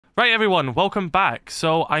Right everyone, welcome back.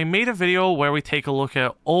 So I made a video where we take a look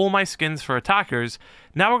at all my skins for attackers.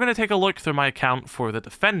 Now we're going to take a look through my account for the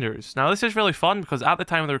defenders. Now this is really fun because at the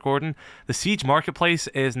time of the recording, the Siege Marketplace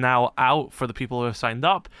is now out for the people who have signed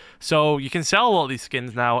up. So you can sell a lot of these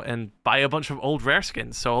skins now and buy a bunch of old rare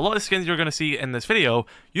skins. So a lot of skins you're going to see in this video,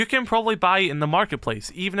 you can probably buy in the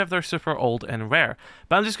marketplace, even if they're super old and rare.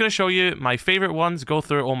 But I'm just going to show you my favorite ones, go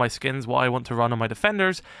through all my skins, what I want to run on my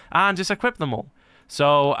defenders, and just equip them all.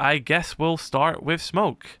 So I guess we'll start with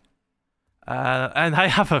Smoke. And I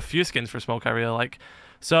have a few skins for Smoke I really like.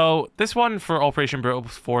 So this one for Operation Brutal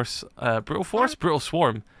Swarm. The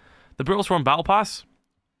Brutal Swarm Battle Pass.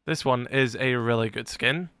 This one is a really good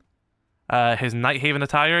skin. His Nighthaven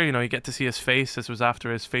attire, you get to see his face. This was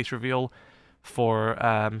after his face reveal for,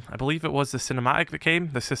 I believe it was the cinematic that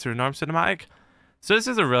came, the Sister in Arms cinematic. So this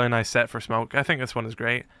is a really nice set for Smoke. I think this one is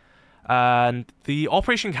great. And the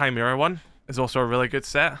Operation Chimera one is also a really good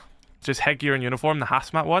set. Just Headgear and Uniform, the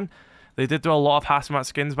hazmat one. They did do a lot of hazmat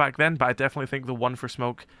skins back then, but I definitely think the one for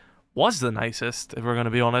Smoke was the nicest, if we're going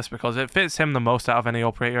to be honest, because it fits him the most out of any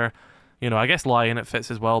operator. I guess Lion it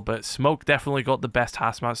fits as well, but Smoke definitely got the best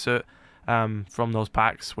hazmat suit from those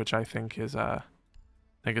packs, which I think is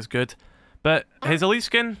good. But his elite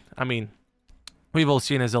skin, I mean, we've all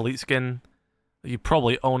seen his elite skin. You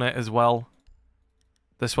probably own it as well.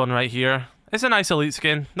 This one right here. It's a nice elite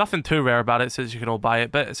skin. Nothing too rare about it since you can all buy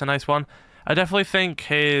it, but it's a nice one. I definitely think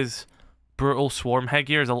his Brutal Swarm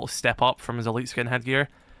headgear is a little step up from his elite skin headgear.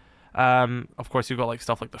 Of course, you've got like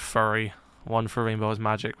stuff like the furry one for Rainbow's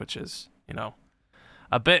Magic, which is,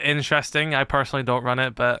 a bit interesting. I personally don't run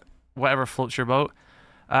it, but whatever floats your boat.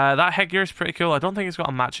 That headgear is pretty cool. I don't think it's got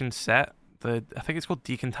a matching set. I think it's called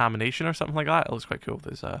Decontamination or something like that. It looks quite cool.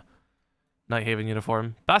 There's a Nighthaven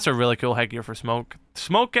uniform. That's a really cool headgear for Smoke.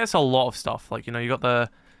 Smoke gets a lot of stuff. Like, you got the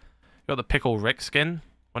Pickle Rick skin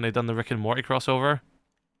when they done the Rick and Morty crossover.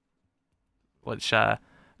 Which, I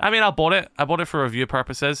mean, I bought it. I bought it for review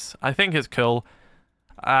purposes. I think it's cool.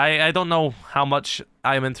 I don't know how much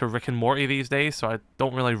I'm into Rick and Morty these days, so I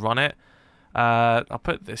don't really run it. I'll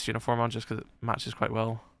put this uniform on just because it matches quite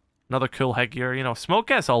well. Another cool headgear. Smoke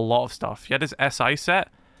gets a lot of stuff. He had his SI set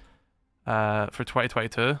for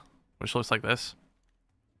 2022. Which looks like this,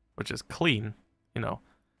 which is clean,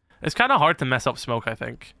 It's kind of hard to mess up Smoke, I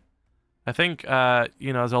think.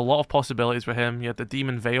 There's a lot of possibilities with him. You had the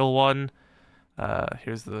Demon Veil one.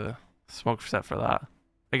 Here's the Smoke set for that.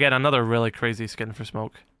 Again, another really crazy skin for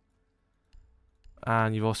Smoke.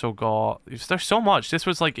 And you've also got... There's so much. This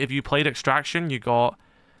was like, if you played Extraction, you got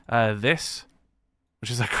this, which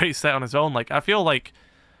is a great set on its own. Like, I feel like,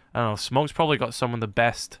 I don't know, Smoke's probably got some of the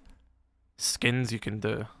best skins you can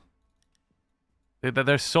do.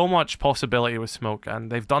 There's so much possibility with Smoke,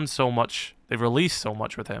 and they've done so much. They've released so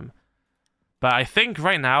much with him. But I think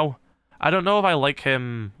right now, I don't know if I like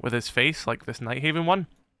him with his face, like this Nighthaven one.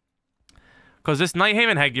 Because this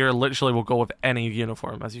Nighthaven headgear literally will go with any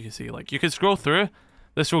uniform, as you can see. Like, you can scroll through,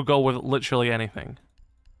 this will go with literally anything.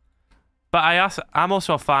 But I'm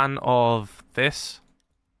also a fan of this,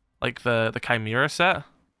 like the Chimera set,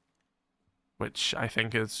 which I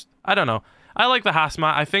think is, I don't know. I like the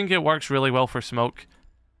hazmat. I think it works really well for Smoke.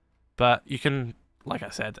 But you can, like I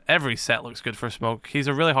said, every set looks good for Smoke. He's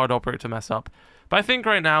a really hard operator to mess up. But I think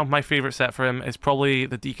right now, my favorite set for him is probably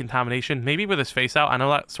the Decontamination. Maybe with his face out. I know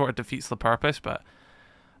that sort of defeats the purpose, but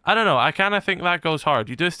I don't know. I kind of think that goes hard.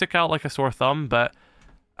 You do stick out like a sore thumb, but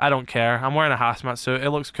I don't care. I'm wearing a hazmat suit.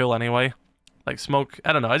 It looks cool anyway. Like Smoke,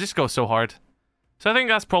 I don't know. I just go so hard. So I think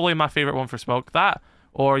that's probably my favorite one for Smoke. That,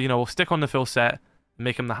 or, we'll stick on the full set.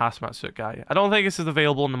 Make him the hazmat suit guy. I don't think this is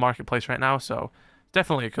available in the marketplace right now, so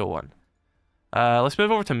definitely a cool one. Let's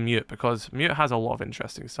move over to Mute, because Mute has a lot of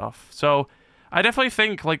interesting stuff. So I definitely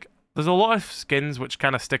think, like, there's a lot of skins which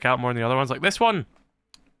kind of stick out more than the other ones. Like this one,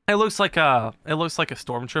 it looks like a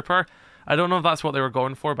stormtrooper. I don't know if that's what they were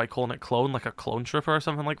going for by calling it clone, like a clone trooper or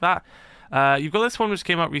something like that. You've got this one which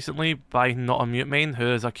came out recently by Not a Mute Main, who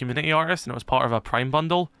is a community artist, and it was part of a Prime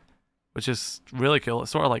bundle, which is really cool. It's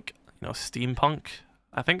sort of like, steampunk.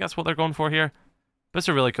 I think that's what they're going for here. But it's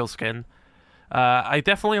a really cool skin. I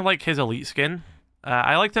definitely like his elite skin.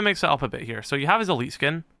 I like to mix it up a bit here. So you have his elite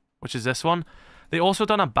skin, which is this one. They also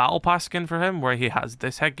done a battle pass skin for him where he has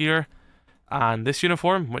this headgear and this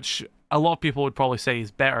uniform, which a lot of people would probably say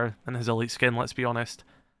is better than his elite skin, let's be honest.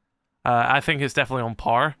 I think it's definitely on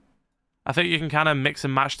par. I think you can kind of mix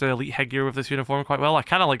and match the elite headgear with this uniform quite well. I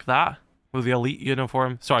kind of like that with the elite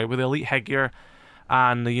uniform. Sorry, with the elite headgear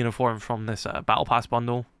and the uniform from this Battle Pass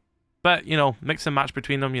bundle. But, mix and match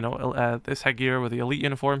between them, this headgear with the elite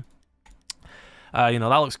uniform. That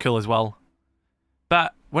looks cool as well.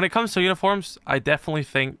 But when it comes to uniforms, I definitely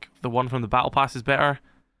think the one from the Battle Pass is better.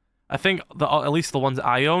 I think at least the ones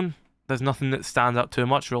I own, there's nothing that stands out too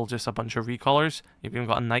much. They're all just a bunch of recolors. You've even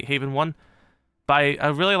got a nighthaven one. But I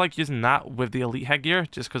really like using that with the elite headgear,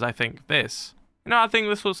 just because I think this, I think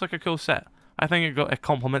this looks like a cool set. I think it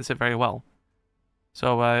complements it very well.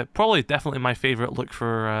 So probably definitely my favorite look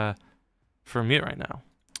for Mute right now.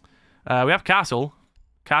 We have Castle.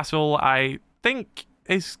 Castle, I think,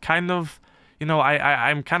 is kind of,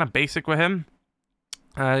 I'm kind of basic with him.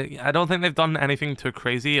 I don't think they've done anything too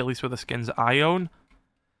crazy, at least with the skins I own.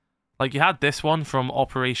 Like, you had this one from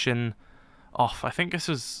Operation Off. I think this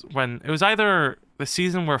was when it was either the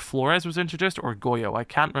season where Flores was introduced or Goyo. I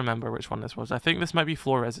can't remember which one this was. I think this might be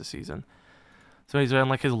Flores' season. So he's wearing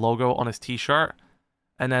like his logo on his t-shirt,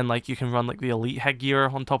 and then like you can run like the elite headgear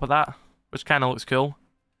on top of that, which kind of looks cool.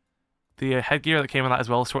 The headgear that came with that as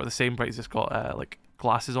well is sort of the same, but he's just got like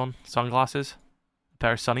glasses on, sunglasses, a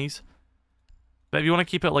pair of sunnies. But if you want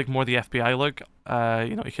to keep it like more the FBI look,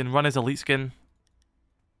 you can run his elite skin,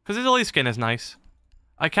 because his elite skin is nice.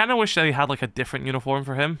 I kind of wish they had like a different uniform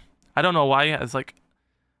for him. I don't know why. It's like,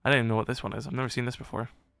 I don't even know what this one is. I've never seen this before.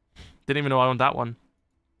 Didn't even know I owned that one.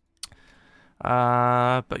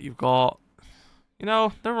 But you've got,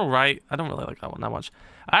 they're alright. I don't really like that one that much.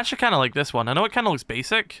 I actually kind of like this one. I know it kind of looks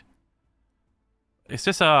basic. It's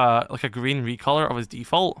just like a green recolor of his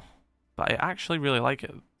default, but I actually really like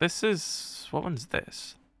it. This is, what one's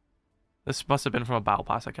this? This must have been from a Battle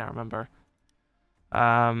Pass. I can't remember.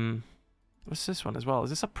 What's this one as well? Is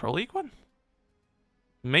this a Pro League one?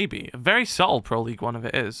 Maybe. A very subtle Pro League one if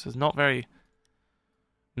it is. It's not very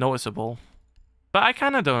noticeable. But I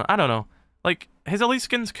kind of don't, I don't know. Like, his elite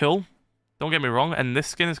skin's cool. Don't get me wrong. And this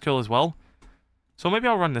skin is cool as well. So maybe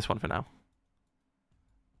I'll run this one for now.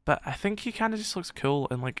 But I think he kind of just looks cool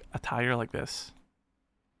in, like, attire like this.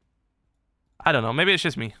 I don't know. Maybe it's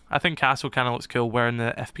just me. I think Castle kind of looks cool wearing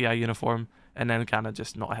the FPI uniform and then kind of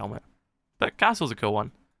just not a helmet. But Castle's a cool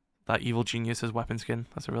one. That Evil Genius's weapon skin.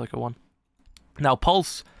 That's a really cool one. Now,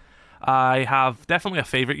 Pulse. I have definitely a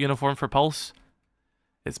favorite uniform for Pulse.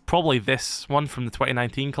 It's probably this one from the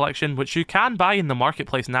 2019 collection, which you can buy in the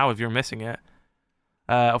marketplace now if you're missing it.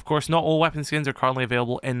 Of course, not all weapon skins are currently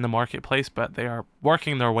available in the marketplace, but they are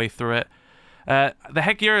working their way through it. The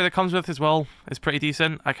headgear that comes with as well is pretty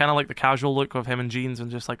decent. I kind of like the casual look of him in jeans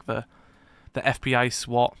and just like the FBI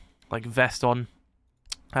SWAT like vest on.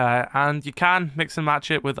 And you can mix and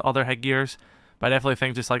match it with other headgears, but I definitely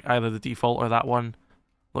think just like either the default or that one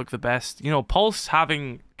look the best. Pulse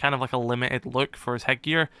having kind of like a limited look for his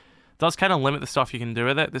headgear does kind of limit the stuff you can do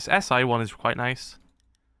with it. This SI one is quite nice,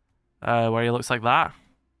 where he looks like that.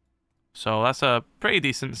 So that's a pretty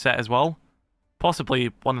decent set as well.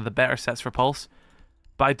 Possibly one of the better sets for Pulse.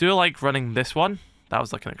 But I do like running this one. That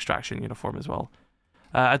was like an extraction uniform as well.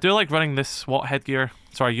 I do like running this SWAT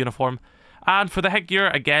uniform. And for the headgear,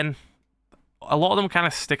 again, a lot of them kind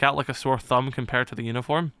of stick out like a sore thumb compared to the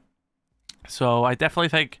uniform. So I definitely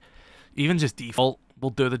think even just default will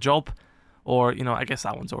do the job. Or, I guess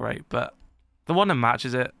that one's alright. But the one that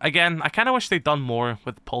matches it, again, I kind of wish they'd done more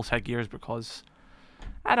with Pulse headgears because,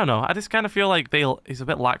 I don't know, I just kind of feel like he's a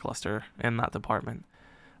bit lackluster in that department.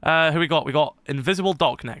 Who we got? We got Invisible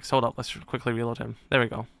Doc next. Hold up, let's quickly reload him. There we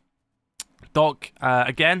go. Doc,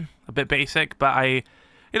 again, a bit basic, but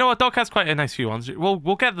Doc has quite a nice few ones.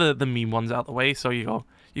 We'll get the meme ones out of the way. So you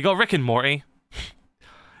got Rick and Morty.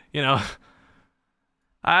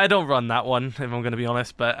 I don't run that one, if I'm going to be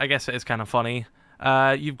honest, but I guess it is kind of funny.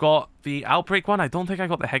 You've got the Outbreak one. I don't think I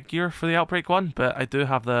got the headgear for the Outbreak one, but I do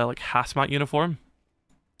have the like hazmat uniform.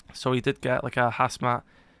 So he did get like a hazmat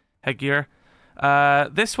headgear.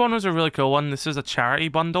 This one was a really cool one. This is a charity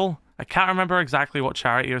bundle. I can't remember exactly what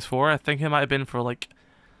charity it was for. I think it might have been for like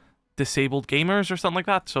disabled gamers or something like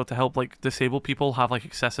that. So to help like disabled people have like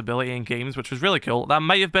accessibility in games, which was really cool. That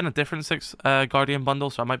might have been a different 6th Guardian bundle,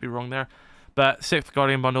 so I might be wrong there. But 6th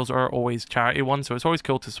Guardian bundles are always charity ones, so it's always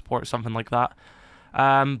cool to support something like that.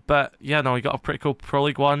 But yeah, no, we got a pretty cool Pro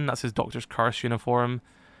League one. That's his Doctor's Curse uniform.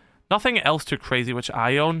 Nothing else too crazy, which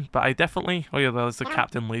I own, but I definitely... Oh yeah, there's the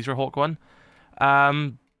Captain Laserhawk one.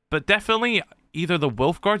 But definitely either the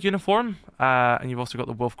Wolfguard uniform, and you've also got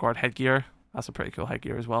the Wolfguard headgear. That's a pretty cool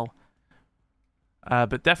headgear as well.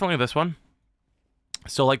 But definitely this one.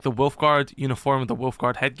 So like the Wolfguard uniform with the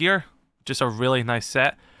Wolfguard headgear, just a really nice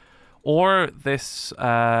set. Or this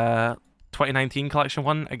 2019 collection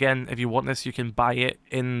one. Again, if you want this, you can buy it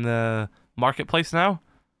in the marketplace now.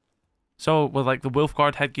 So with like the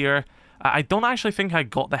Wolfguard headgear, I don't actually think I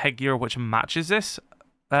got the headgear which matches this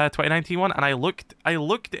 2019 one. And I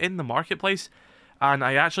looked in the marketplace, and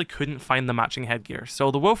I actually couldn't find the matching headgear.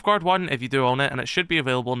 So the wolfguard one, if you do own it, and it should be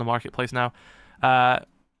available in the marketplace now, I'd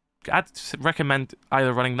recommend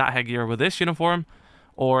either running that headgear with this uniform,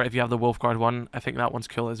 or if you have the wolfguard one, I think that one's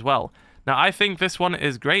cool as well. Now, I think this one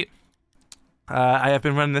is great. I have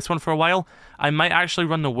been running this one for a while. I might actually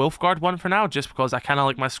run the wolfguard one for now, just because I kind of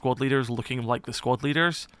like my squad leaders looking like the squad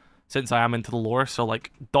leaders, since I am into the lore. So,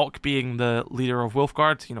 like, Doc being the leader of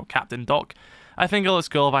wolfguard, you know, Captain Doc, I think it looks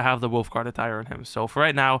cool if I have the wolfguard attire on him. So, for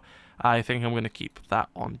right now, I think I'm going to keep that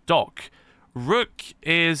on Doc. Rook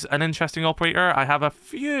is an interesting operator. I have a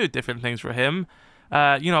few different things for him.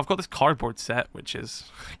 You know, I've got this cardboard set, which is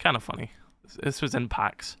kind of funny. This was in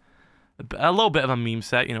packs. A little bit of a meme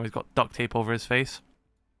set. You know, he's got duct tape over his face.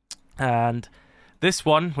 And this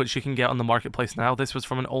one, which you can get on the marketplace now, this was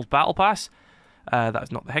from an old battle pass.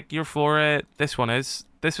 That's not the headgear for it. This one is.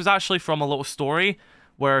 This was actually from a little story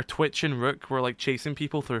where Twitch and Rook were like chasing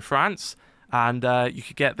people through France. And you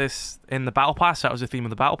could get this in the battle pass. That was the theme of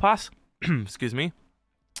the battle pass. Excuse me.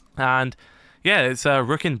 And yeah, it's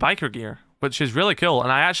Rook in biker gear, which is really cool.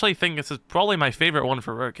 And I actually think this is probably my favorite one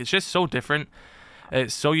for Rook. It's just so different.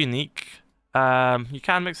 It's so unique. You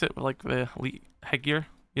can mix it with like the elite headgear.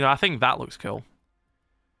 You know, I think that looks cool.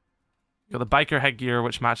 You got the biker headgear,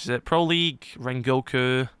 which matches it. Pro League,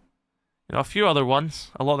 Rengoku. You know, a few other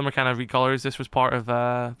ones. A lot of them are kind of recolors. This was part of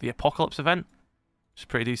the Apocalypse event, which is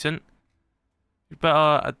pretty decent. But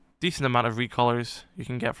a decent amount of recolors you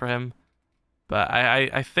can get for him. But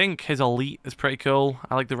I think his elite is pretty cool.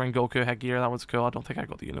 I like the Rengoku headgear. That one's cool. I don't think I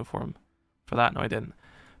got the uniform for that. No, I didn't.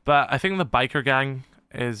 But I think the biker gang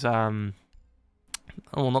is well,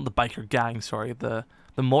 not the biker gang, sorry. The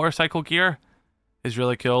motorcycle gear is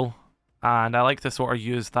really cool. And I like to sort of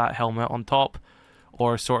use that helmet on top,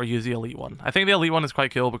 or sort of use the elite one. I think the elite one is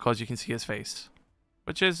quite cool because you can see his face,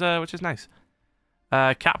 which is nice.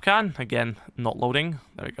 Capcan, again, not loading.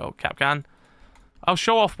 There we go, Capcan. I'll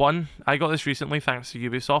show off one. I got this recently thanks to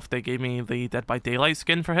Ubisoft. They gave me the Dead by Daylight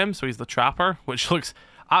skin for him, so he's the Trapper, which looks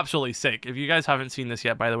absolutely sick. If you guys haven't seen this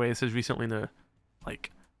yet, by the way, this is recently the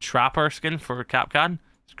like Trapper skin for Capcan.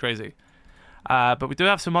 It's crazy. But we do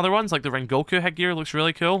have some other ones, like the Rengoku headgear looks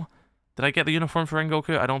really cool. Did I get the uniform for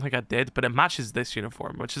Rengoku? I don't think I did, but it matches this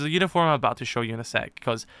uniform, which is a uniform I'm about to show you in a sec,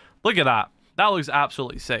 because look at that. That looks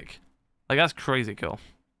absolutely sick. Like, that's crazy cool.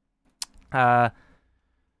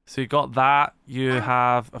 So you got that. You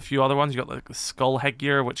have a few other ones. You got like the skull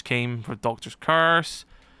headgear, which came from Doctor's Curse.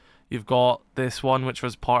 You've got this one, which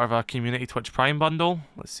was part of a Community Twitch Prime bundle.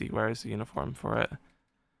 Let's see, where is the uniform for it?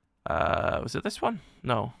 Was it this one?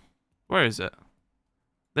 No. Where is it?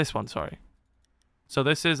 This one, sorry. So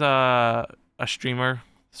this is a streamer,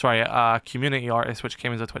 sorry, a community artist, which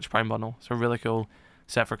came as a Twitch Prime bundle. So really cool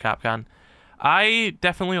set for Capcan. I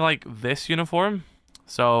definitely like this uniform.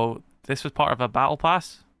 So this was part of a battle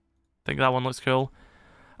pass. I think that one looks cool.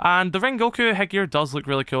 And the Rengoku headgear does look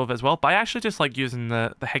really cool with it as well. But I actually just like using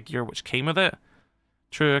the headgear which came with it.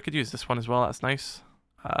 True, I could use this one as well. That's nice.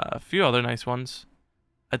 A few other nice ones.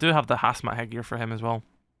 I do have the hazmat headgear for him as well.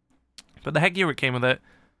 But the headgear which came with it,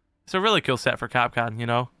 it's a really cool set for Capcan, you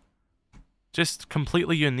know. Just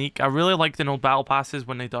completely unique. I really liked in old battle passes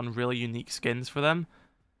when they done really unique skins for them,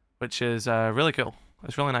 which is really cool.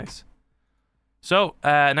 It's really nice. So,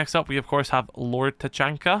 next up we of course have Lord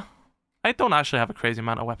Tachanka. I don't actually have a crazy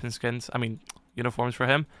amount of weapon skins. I mean, uniforms for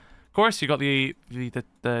him. Of course, you got the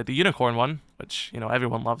unicorn one, which, you know,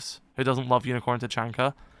 everyone loves. Who doesn't love Unicorn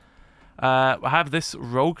Tachanka? I have this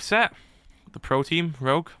rogue set, the pro team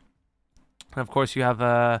rogue. And of course you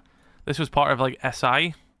have, this was part of like SI.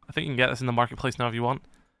 I think you can get this in the marketplace now if you want.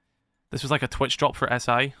 This was like a Twitch drop for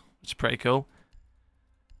SI, which is pretty cool.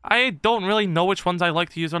 I don't really know which ones I like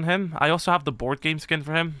to use on him. I also have the board game skin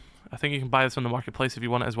for him. I think you can buy this on the marketplace if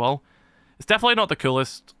you want it as well. It's definitely not the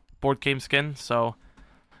coolest board game skin, so,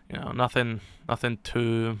 you know, nothing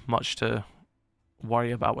too much to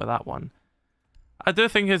worry about with that one. I do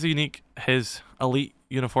think his elite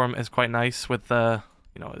uniform is quite nice with the,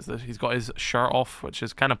 you know, he's got his shirt off, which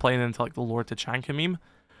is kind of playing into like the Lord Tachanka meme.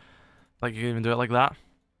 Like, you can even do it like that,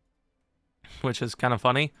 which is kind of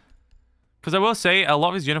funny. Because I will say, a lot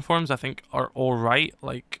of his uniforms I think are alright.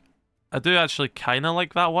 Like, I do actually kind of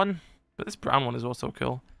like that one, but this brown one is also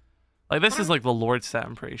cool. Like, this is like the Lord set,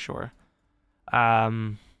 I'm pretty sure. But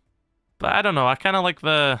I don't know, I kind of like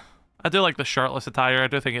I do like the shirtless attire. I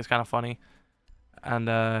do think it's kind of funny. And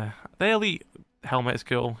the elite helmet is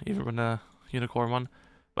cool, even with the unicorn one.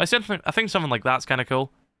 But I think something like that's kind of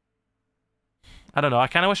cool. I don't know, I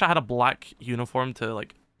kind of wish I had a black uniform to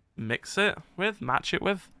like match it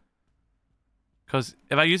with. Because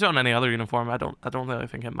if I use it on any other uniform, I don't really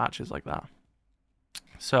think it matches like that.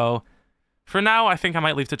 So, For now, I think I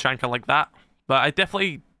might leave Tachanka like that, but I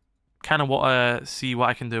definitely kind of want to see what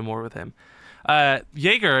I can do more with him.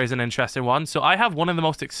 Jaeger is an interesting one. So I have one of the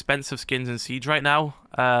most expensive skins in Siege right now,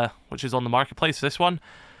 which is on the marketplace, this one.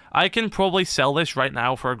 I can probably sell this right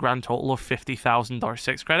now for a grand total of 50,000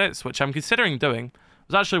 R6 credits, which I'm considering doing. I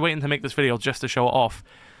was actually waiting to make this video just to show it off.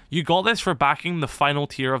 You got this for backing the final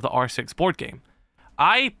tier of the R6 board game.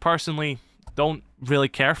 I personally don't really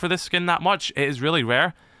care for this skin that much. It is really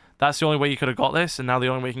rare. That's the only way you could have got this, and now the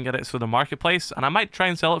only way you can get it is through the marketplace, and I might try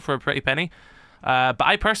and sell it for a pretty penny. But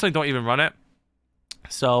I personally don't even run it.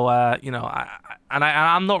 So, you know,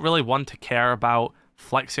 I'm not really one to care about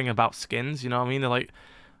flexing about skins, you know what I mean? They're like,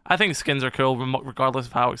 I think skins are cool regardless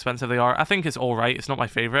of how expensive they are. I think it's alright. It's not my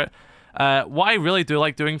favorite. What I really do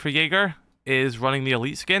like doing for Jaeger is running the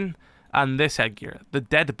elite skin and this headgear. The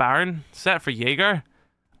Dead Baron set for Jaeger.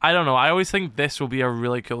 I don't know. I always think this will be a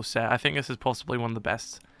really cool set. I think this is possibly one of the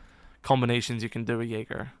best combinations you can do with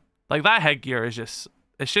Jaeger. Like, that headgear is just,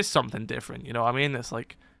 it's just something different, you know what I mean? It's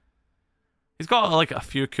like, he's got like a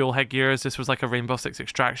few cool headgears. This was like a Rainbow Six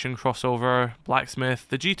Extraction crossover, Blacksmith.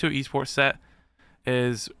 The G2 Esports set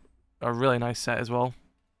is a really nice set as well.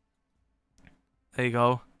 There you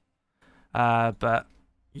go. But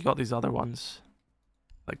you got these other ones,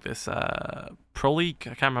 like this Pro League.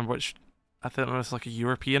 I can't remember which. I think it was like a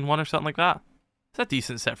European one or something like that. It's a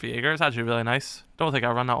decent set for Jaeger. It's actually really nice. Don't think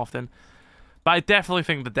I run that often, but I definitely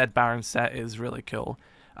think the Dead Baron set is really cool.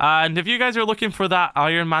 And if you guys are looking for that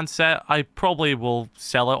Iron Man set, I probably will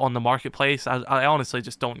sell it on the marketplace. I honestly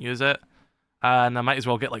just don't use it. And I might as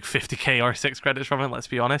well get like 50k R6 credits from it, let's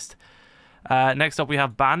be honest. Next up we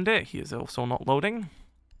have Bandit. He is also not loading.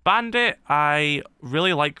 Bandit, I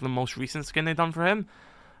really like the most recent skin they've done for him.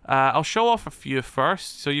 I'll show off a few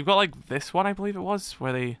first. So you've got like this one, I believe it was,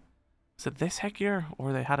 where they... Was it this headgear?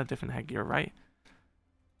 Or they had a different headgear, right?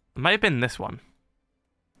 It might have been this one,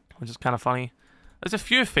 which is kind of funny. There's a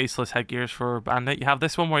few faceless headgears for Bandit. You have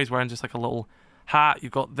this one where he's wearing just like a little hat.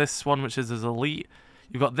 You've got this one, which is his elite.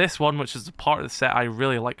 You've got this one, which is the part of the set I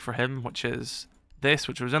really like for him, which is this,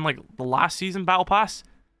 which was in like the last season Battle Pass.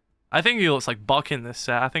 I think he looks like Buck in this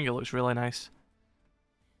set. I think it looks really nice.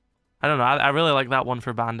 I don't know. I really like that one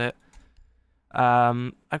for Bandit.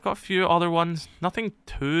 I've got a few other ones. Nothing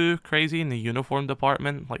too crazy in the uniform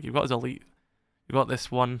department. Like, you've got his elite. You've got this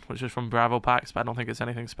one, which is from Bravo packs, but I don't think it's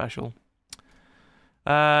anything special.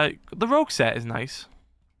 The Rogue set is nice.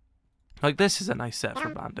 Like, this is a nice set for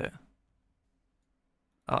Bandit.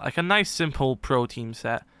 Like a nice, simple pro team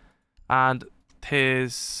set. And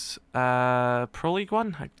his Pro League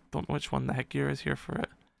one, I don't know which one the headgear is here for it.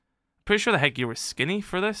 Pretty sure the headgear was skinny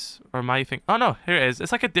for this. Or am I thinking... Oh, no, here it is.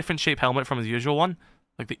 It's like a different shape helmet from his usual one.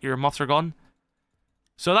 Like, the earmuffs are gone.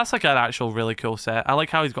 So that's like an actual really cool set. I like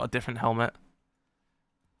how he's got a different helmet.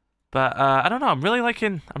 But, I don't know. I'm really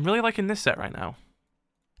liking this set right now.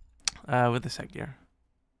 With this headgear.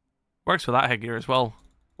 Works with that headgear as well.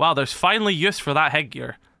 Wow, there's finally use for that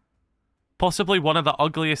headgear. Possibly one of the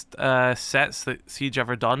ugliest sets that Siege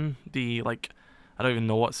ever done. The, like, I don't even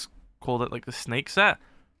know what's called it, like the snake set.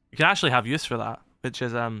 You can actually have use for that, which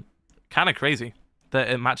is kind of crazy that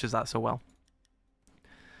it matches that so well.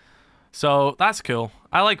 So that's cool.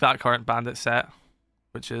 I like that current Bandit set,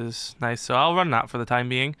 which is nice. So I'll run that for the time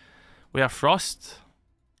being. We have Frost.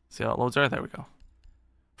 See how it loads her? There we go.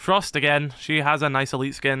 Frost again. She has a nice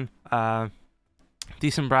elite skin.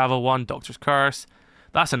 Decent Bravo one. Doctor's Curse.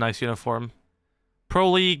 That's a nice uniform.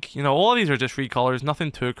 Pro League. You know, all of these are just recolors.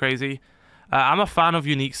 Nothing too crazy. I'm a fan of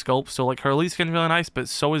unique sculpts. So like her elite skin really nice. But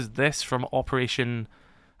so is this from Operation...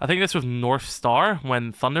 I think this was North Star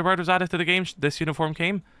when Thunderbird was added to the game. This uniform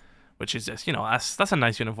came. Which is just, you know, that's a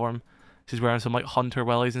nice uniform. She's wearing some like hunter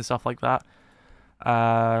wellies and stuff like that.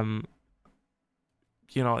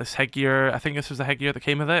 You know, this headgear, I think this was the headgear that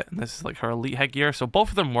came with it, and this is like her elite headgear, so both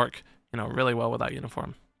of them work, you know, really well with that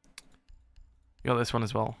uniform. You got this one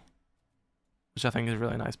as well, which I think is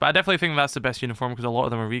really nice, but I definitely think that's the best uniform because a lot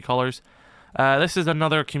of them are recolors. This is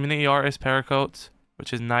another community artist paracoat,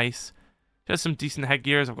 which is nice. She has some decent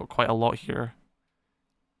headgears. I've got quite a lot here,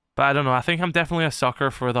 but I don't know, I think I'm definitely a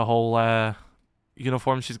sucker for the whole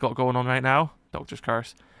uniform she's got going on right now. Doctor's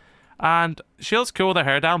Curse. And she looks cool with her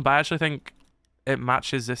hair down, but I actually think it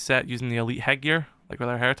matches this set using the elite headgear, like with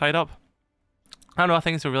her hair tied up. I don't know, I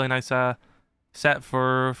think it's a really nice set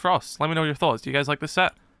for Frost. Let me know your thoughts. Do you guys like this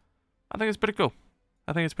set? I think it's pretty cool.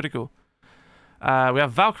 I think it's pretty cool. We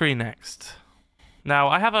have Valkyrie next. Now,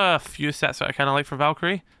 I have a few sets that I kind of like for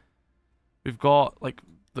Valkyrie. We've got, like,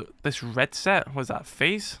 this red set. What was that?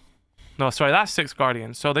 Phase? No, sorry, that's Six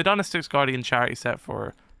Guardian. So they done a Six Guardian charity set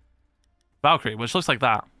for Valkyrie, which looks like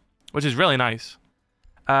that, which is really nice.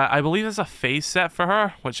 I believe there's a phase set for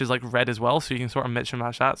her, which is like red as well, so you can sort of mix and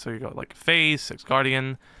match that. So you got like phase, 6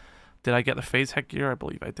 guardian. Did I get the phase headgear? I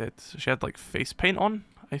believe I did. So she had like face paint on,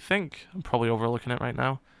 I think. I'm probably overlooking it right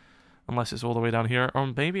now, unless it's all the way down here. Or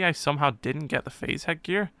maybe I somehow didn't get the phase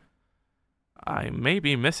headgear. I may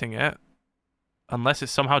be missing it, unless it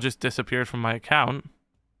somehow just disappeared from my account.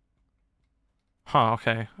 Huh,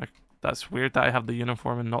 okay. That's weird that I have the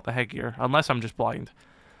uniform and not the headgear, unless I'm just blind.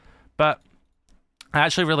 But I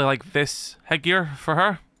actually really like this headgear for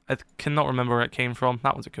her. I cannot remember where it came from.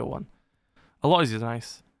 That one's a cool one. A lot of these are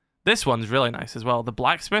nice. This one's really nice as well. The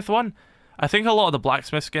blacksmith one, I think a lot of the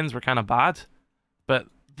blacksmith skins were kind of bad, but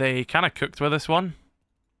they kind of cooked with this one.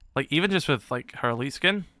 Like, even just with like her elite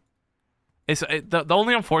skin. The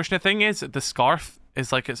only unfortunate thing is the scarf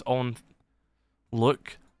is like its own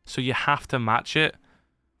look, so you have to match it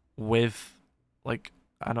with, like,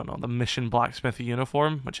 I don't know, the mission blacksmith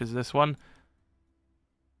uniform, which is this one.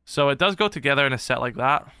 So it does go together in a set like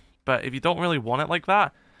that, but if you don't really want it like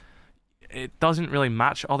that, it doesn't really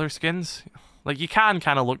match other skins. Like, you can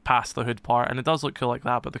kind of look past the hood part, and it does look cool like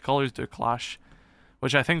that, but the colors do clash,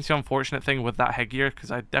 which I think is the unfortunate thing with that headgear,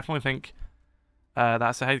 because I definitely think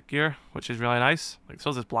that's a headgear, which is really nice. Like,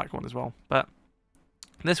 so is this black one as well, but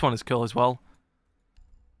this one is cool as well.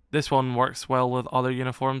 This one works well with other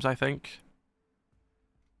uniforms, I think.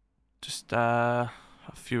 Just a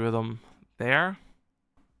few of them there.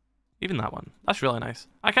 Even that one. That's really nice.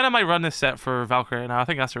 I kind of might run this set for Valkyrie now. I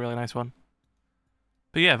think that's a really nice one.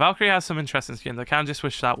 But yeah, Valkyrie has some interesting skins. I kind of just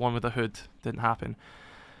wish that one with the hood didn't happen.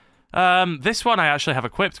 This one I actually have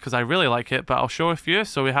equipped because I really like it, but I'll show a few.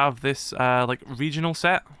 So we have this like regional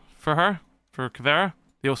set for her, for Kavera.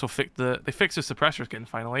 They also fixed the suppressor skin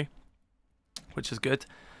finally, which is good.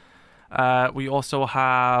 We also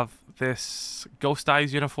have this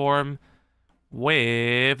ghosteyes uniform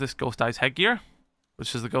with this ghosteyes headgear,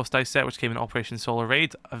 which is the ghosteyes set, which came in Operation Solar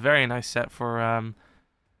Raid. A very nice set for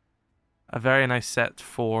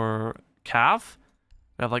Cav.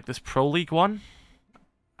 We have like this Pro League one.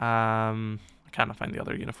 I can't find the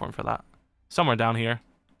other uniform for that. Somewhere down here.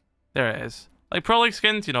 There it is. Like Pro League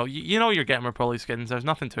skins, you know you're getting more Pro League skins. There's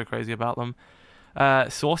nothing too crazy about them.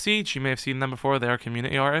 Sausage, you may have seen them before. They're a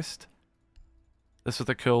community artist. This was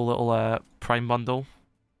a cool little Prime bundle.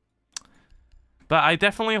 But I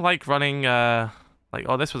definitely like running like,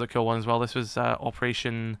 oh, this was a cool one as well. This was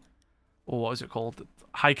Operation, oh, what was it called?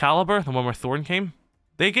 High Caliber, the one where Thorn came.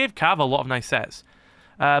 They gave Cav a lot of nice sets.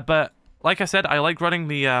 But like I said, I like running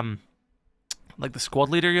the like the squad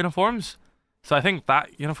leader uniforms. So I think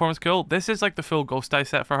that uniform is cool. This is like the full Ghosteye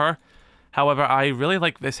set for her. However, I really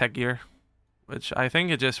like this headgear, which I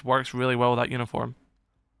think it just works really well with that uniform.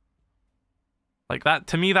 Like that,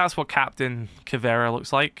 to me, that's what Captain Kavera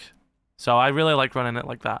looks like. So I really like running it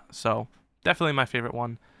like that. So definitely my favorite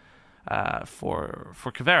one for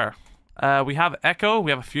Kavera. We have Echo.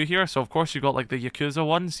 We have a few here. So of course you got like the Yakuza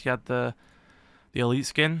ones. You had the elite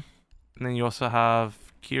skin, and then you also have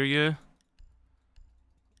Kiryu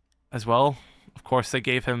as well. Of course, they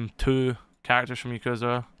gave him 2 characters from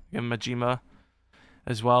Yakuza. You gave him Majima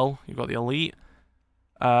as well. You got the elite.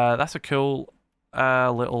 That's a cool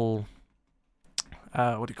little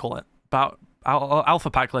what do you call it? Alpha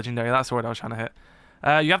Pack Legendary. That's the word I was trying to hit.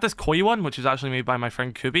 You have this Koi one, which is actually made by my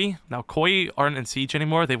friend Kubi. Now, Koi aren't in Siege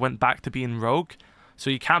anymore. They went back to being Rogue, so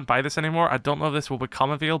you can't buy this anymore. I don't know if this will become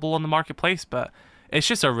available on the marketplace, but it's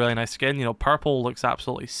just a really nice skin. You know, purple looks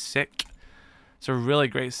absolutely sick. It's a really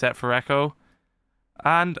great set for Echo.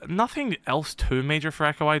 And nothing else too major for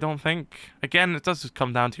Echo, I don't think. Again, it does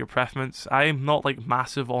come down to your preference. I'm not, like,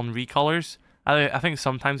 massive on recolors. I think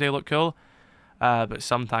sometimes they look cool, but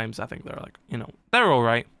sometimes I think they're, like, you know, they're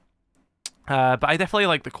alright. But I definitely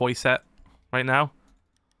like the Koi set right now.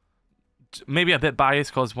 Maybe a bit biased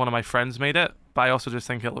because one of my friends made it, but I also just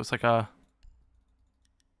think it looks like a...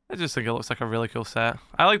 I just think it looks like a really cool set.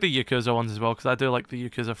 I like the Yakuza ones as well, because I do like the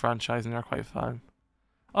Yakuza franchise and they're quite fun.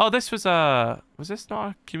 Oh, this was a... Was this not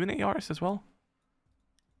a community artist as well?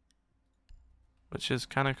 Which is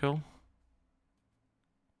kind of cool.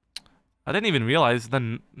 I didn't even realize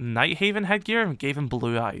the Nighthaven headgear gave him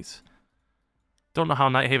blue eyes. Don't know how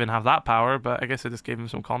Nighthaven have that power, but I guess it just gave him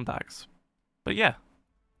some contacts. But yeah,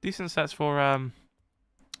 decent sets for Echo.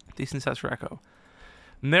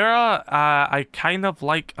 Nira, I kind of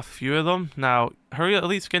like a few of them. Now, her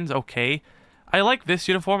elite skin's okay. I like this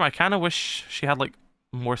uniform. I kind of wish she had like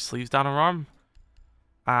more sleeves down her arm.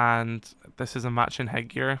 And this is a matching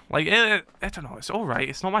headgear. Like, I don't know. It's alright.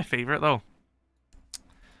 It's not my favorite though.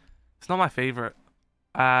 It's not my favorite.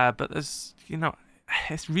 But there's, you know,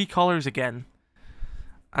 it's recolors again.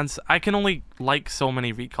 And I can only like so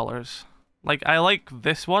many recolors. Like, I like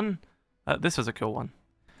this one. This is a cool one.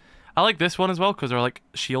 I like this one as well because her like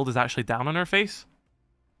shield is actually down on her face,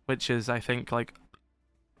 which is, I think, like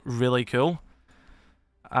really cool.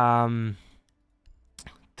 To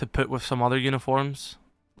put with some other uniforms.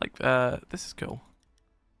 Like, this is cool.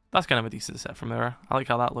 That's kind of a decent set from her. I like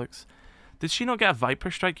how that looks. Did she not get a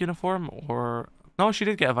viperstrike uniform? Or... No, she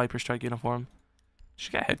did get a viperstrike uniform. Did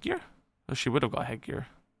she get headgear? Oh, she would have got headgear.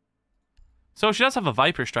 So she does have a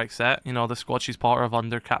viperstrike set. You know, the squad she's part of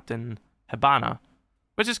under Captain Hibana.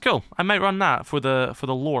 Which is cool. I might run that for the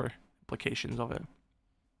lore implications of it.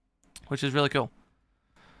 Which is really cool.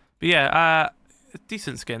 But yeah,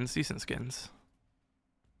 decent skins, decent skins.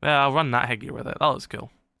 Yeah, I'll run that headgear with it. That looks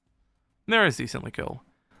cool. Mirror is decently cool.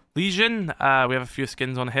 Legion, we have a few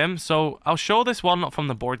skins on him. So I'll show this one from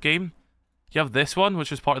the board game. You have this one,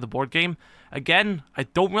 which is part of the board game. Again, I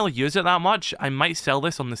don't really use it that much. I might sell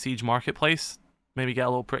this on the Siege Marketplace. Maybe get a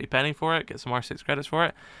little pretty penny for it. Get some R6 credits for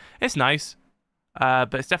it. It's nice.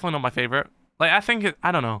 But it's definitely not my favorite. Like, I think,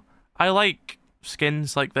 I don't know. I like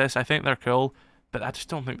skins like this. I think they're cool. But I just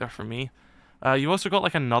don't think they're for me. You've also got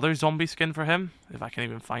like another zombie skin for him. If I can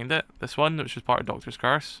even find it. This one, which is part of Doctor's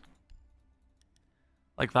Curse.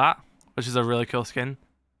 Like that. Which is a really cool skin.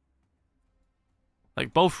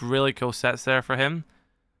 Like, both really cool sets there for him.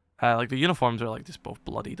 Like, the uniforms are, like, just both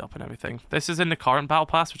bloodied up and everything. This is in the current Battle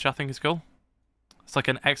Pass, which I think is cool. It's like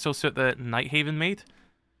an exosuit that Nighthaven made.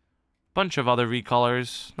 Bunch of other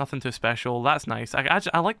recolors. Nothing too special. That's nice.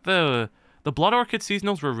 I like the Blood Orchid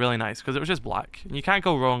seasonals were really nice, because it was just black. And you can't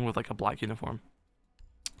go wrong with, like, a black uniform.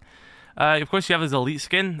 Of course, you have his elite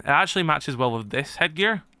skin. It actually matches well with this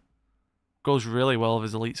headgear. Goes really well with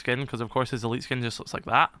his elite skin, because, of course, his elite skin just looks like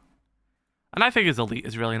that. And I think his elite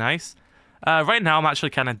is really nice. Right now, I'm actually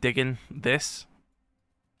kind of digging this.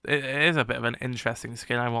 It is a bit of an interesting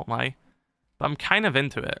skin, I won't lie. But I'm kind of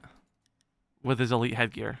into it. With his elite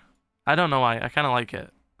headgear. I don't know why, I kind of like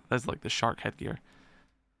it. There's like the shark headgear.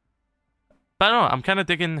 But I don't know, I'm kind of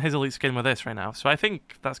digging his elite skin with this right now. So I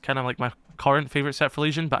think that's kind of like my current favorite set for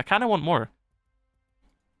Legion, but I kind of want more.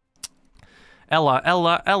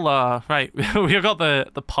 Ella. Right, we've got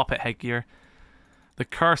the puppet headgear. The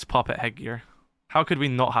curse puppet headgear. How could we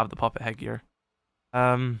not have the puppet headgear?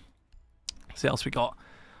 Let's see what else we got.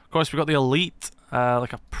 Of course, we got the elite,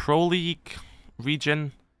 like a pro league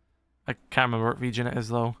region. I can't remember what region it is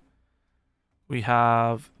though. We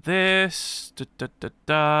have this,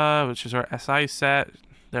 which is our SI set.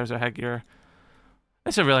 There's our headgear.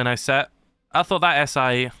 It's a really nice set. I thought that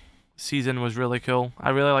SI season was really cool. I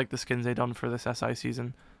really like the skins they done for this SI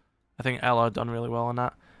season. I think Ella done really well on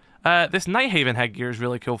that. This Nighthaven headgear is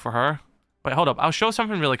really cool for her. Wait, hold up. I'll show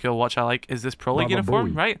something really cool, which I like. Is this Pro League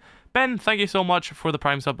uniform, right? Ben, thank you so much for the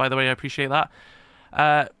Prime sub, by the way. I appreciate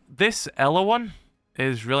that. This Ella one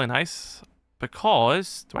is really nice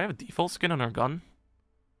because... Do I have a default skin on her gun?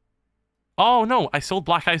 Oh, no. I sold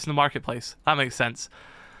Black Ice in the marketplace. That makes sense.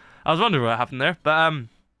 I was wondering what happened there. But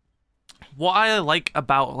what I like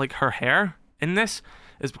about like her hair in this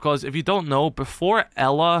is because if you don't know, before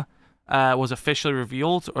Ella... was officially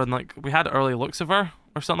revealed, or like we had early looks of her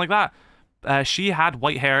or something like that, she had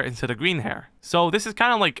white hair instead of green hair. So this is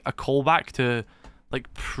kind of like a callback to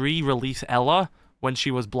like pre-release Ella when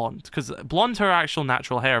she was blonde, because blonde's her actual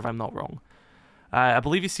natural hair, if I'm not wrong. I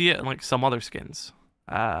believe you see it in like some other skins,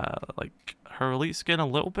 like her elite skin a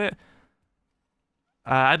little bit.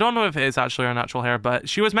 I don't know if it is actually her natural hair, but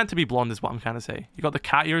she was meant to be blonde is what I'm kind of saying. You got the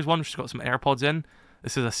cat ears one, which has got some AirPods in.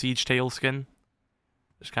 This is a siege tail skin.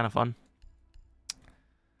 It's kind of fun.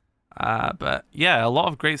 But yeah, a lot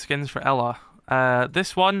of great skins for Ella.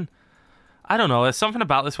 This one, I don't know. There's something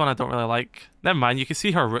about this one I don't really like. Never mind, you can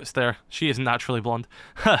see her roots there. She is naturally blonde.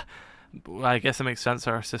 I guess it makes sense.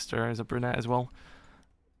 Her sister is a brunette as well.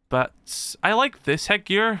 But I like this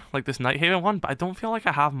headgear, like this Nighthaven one, but I don't feel like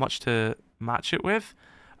I have much to match it with.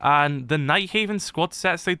 And the Nighthaven squad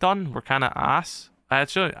sets they done were kind of ass. I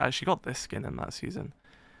actually got this skin in that season.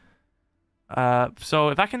 So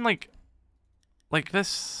if I can like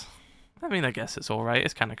this, I mean, I guess it's alright.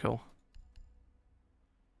 It's kind of cool.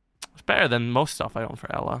 It's better than most stuff I own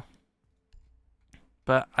for Ella.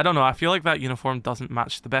 But I don't know. I feel like that uniform doesn't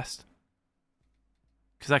match the best.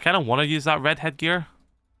 Because I kind of want to use that red headgear.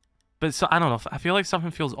 But so, I don't know. I feel like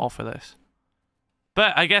something feels off for this.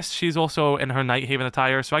 But I guess she's also in her Nighthaven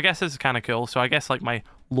attire. So I guess this is kind of cool. So I guess like my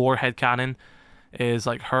lore headcanon is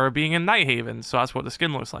like her being in Nighthaven, so that's what the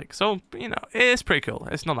skin looks like. So, you know, it's pretty cool.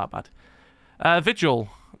 It's not that bad. Vigil,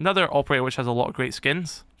 another operator which has a lot of great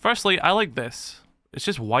skins. Firstly, I like this. It's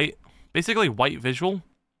just white, basically white visual.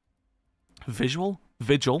 Vigil?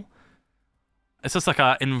 It's just like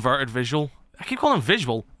a inverted visual. I keep calling him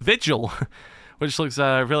Vigil, which looks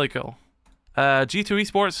really cool. G2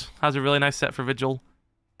 Esports has a really nice set for Vigil.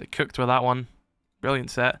 They cooked with that one.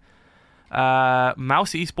 Brilliant set.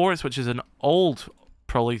 Mouse Esports, which is an old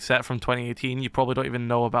Pro League set from 2018. You probably don't even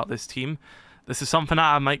know about this team. This is something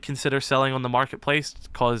that I might consider selling on the marketplace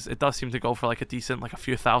because it does seem to go for like a decent, like a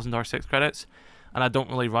few thousand R6 credits, and I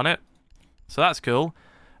don't really run it. So that's cool.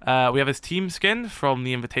 We have his team skin from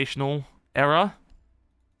the Invitational era,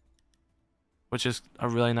 which is a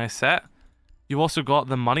really nice set. You also got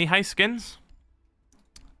the Money Heist skins.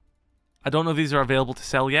 I don't know if these are available to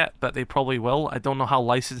sell yet, but they probably will. I don't know how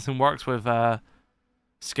licensing works with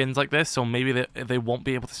skins like this, so maybe they won't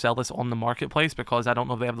be able to sell this on the marketplace because I don't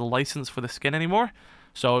know if they have the license for the skin anymore.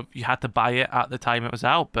 So you had to buy it at the time it was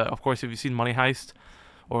out. But of course, if you've seen Money Heist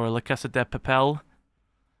or La Casa de Papel,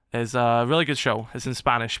 it's a really good show. It's in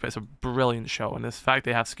Spanish, but it's a brilliant show. And this fact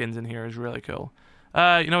they have skins in here is really cool. We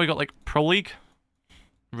got like Pro League.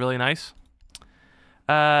 Really nice.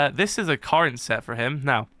 This is a current set for him.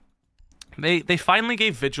 Now, they finally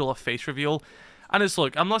gave Vigil a face reveal. And it's,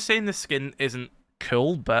 look, I'm not saying the skin isn't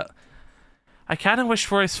cool, but I kind of wish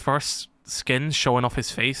for his first skin showing off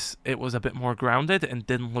his face, it was a bit more grounded and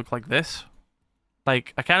didn't look like this.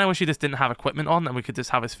 Like, I kind of wish he just didn't have equipment on and we could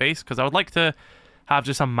just have his face, because I would like to have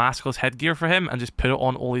just a maskless headgear for him and just put it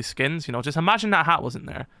on all these skins. You know, just imagine that hat wasn't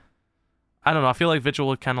there. I don't know, I feel like Vigil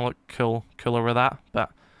would kind of look cooler with that,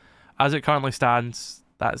 but as it currently stands,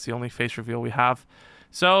 that's the only face reveal we have.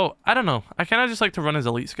 So, I don't know, I kind of just like to run his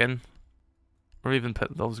elite skin, or even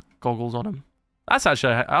put those goggles on him. That's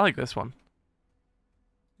actually, I like this one.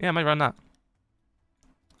 Yeah, I might run that.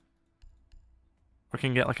 We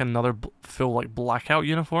can get like another full like blackout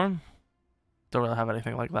uniform. Don't really have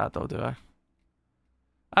anything like that though, do I?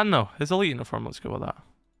 I don't know. His elite uniform looks good with that.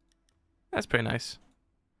 That's pretty nice.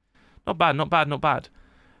 Not bad, not bad, not bad.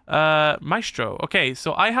 Maestro. Okay,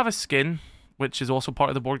 so I have a skin, which is also part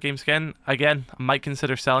of the board game skin. Again, I might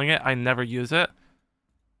consider selling it. I never use it.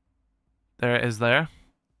 There it is there.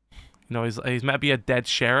 You know, he's meant to be a dead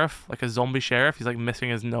sheriff, like a zombie sheriff. He's like missing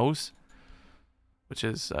his nose, which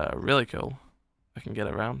is really cool. I can get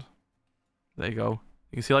it around. There you go.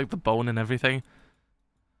 You can see like the bone and everything.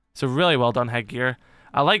 So really well done headgear.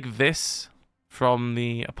 I like this from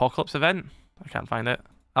the Apocalypse event. I can't find it.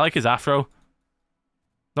 I like his afro.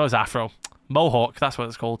 Not his afro. Mohawk, that's what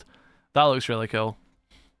it's called. That looks really cool.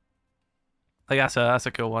 Like that's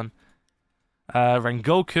a cool one.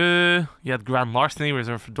 Rengoku, you had Grand Larceny, where he's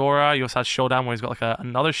in a fedora. You also had Showdown, where he's got like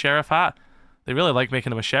another sheriff hat. They really like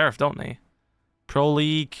making him a sheriff, don't they? Pro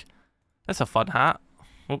League, that's a fun hat.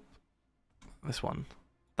 Oh, this one,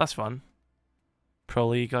 that's fun. Pro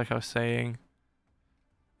League, like I was saying.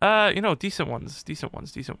 Decent ones.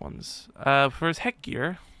 For his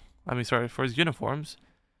headgear, for his uniforms.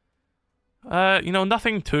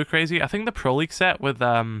 Nothing too crazy. I think the Pro League set with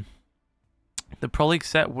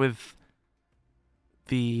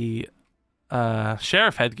the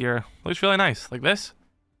sheriff headgear looks really nice. Like this.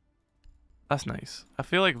 That's nice. I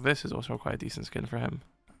feel like this is also quite a decent skin for him.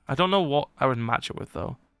 I don't know what I would match it with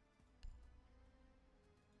though.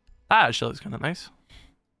 That actually looks kind of nice.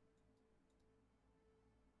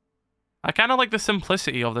 I kind of like the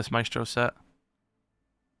simplicity of this Maestro set.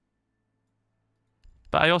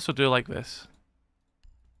 But I also do like this.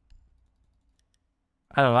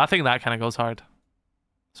 I don't know, I think that kind of goes hard.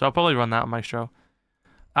 So I'll probably run that on Maestro.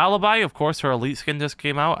 Alibi, of course, her elite skin just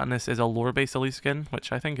came out, and this is a lore-based elite skin,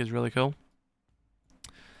 which I think is really cool.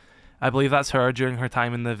 I believe that's her during her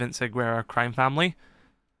time in the Vince Aguirre crime family.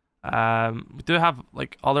 We do have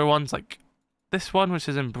like other ones, like this one, which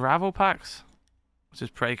is in Bravo packs, which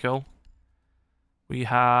is pretty cool. We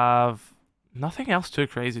have nothing else too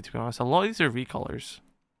crazy, to be honest. A lot of these are recolors.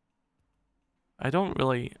 I don't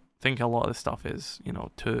really think a lot of this stuff is,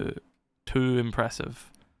 too impressive.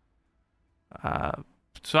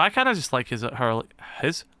 So I kind of just like her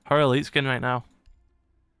elite skin right now.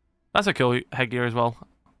 That's a cool headgear as well.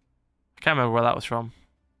 I can't remember where that was from.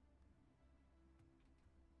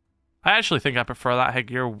 I actually think I prefer that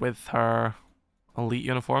headgear with her elite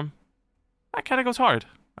uniform. That kind of goes hard.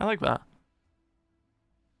 I like that.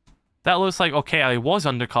 That looks like, okay, I was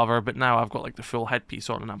undercover, but now I've got like the full headpiece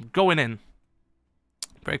on and I'm going in.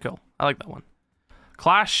 Pretty cool. I like that one.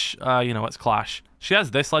 Clash, it's Clash. She has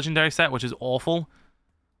this legendary set, which is awful.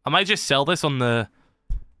 I might just sell this in the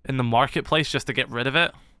marketplace just to get rid of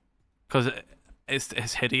it, because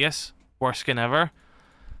it's hideous. Worst skin ever.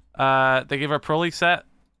 They gave her a Pro League set.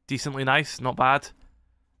 Decently nice. Not bad.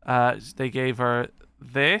 They gave her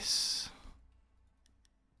this.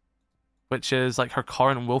 which is like her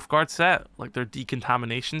current wolfguard set, like their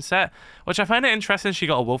decontamination set, which I find it interesting she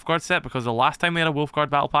got a wolfguard set because the last time they had a wolfguard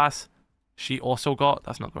battle pass, she also got,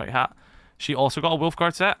 that's not the right hat, she also got a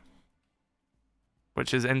wolfguard set,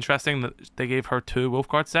 which is interesting that they gave her 2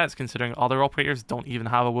 wolfguard sets considering other operators don't even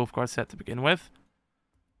have a wolfguard set to begin with.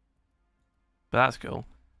 But that's cool.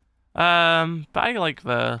 But I like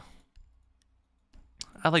the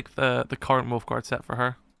current wolfguard set for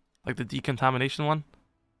her, like the decontamination one.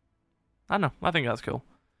 I don't know. I think that's cool.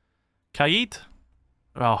 Kaid.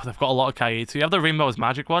 Oh, they've got a lot of Kaid. So you have the Rainbow's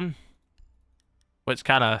Magic one, which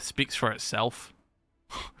kind of speaks for itself.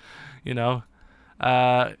 You know,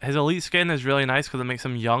 his elite skin is really nice because it makes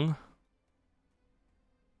him young.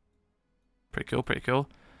 Pretty cool. Pretty cool.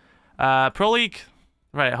 Pro League.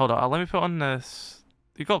 Right, hold on. Let me put on this.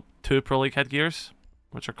 You've got 2 Pro League headgears,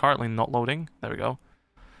 which are currently not loading. There we go.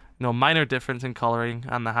 No minor difference in coloring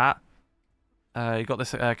and the hat. You got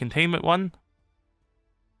this containment one.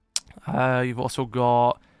 You've also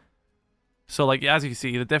got, so like as you can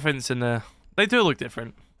see, the difference in the, they do look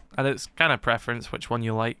different, and it's kind of preference which one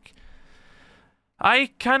you like.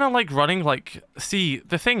 I kind of like running like, see,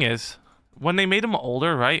 the thing is, when they made him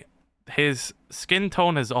older, right, his skin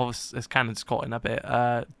tone is kind of just gotten a bit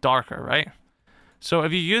darker, right? So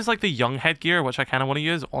if you use like the young headgear, which I kind of want to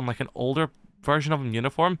use on like an older version of him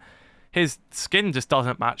uniform, his skin just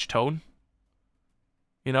doesn't match tone.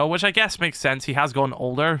 You know, which I guess makes sense. He has gone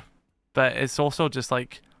older, but it's also just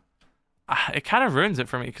like, it kind of ruins it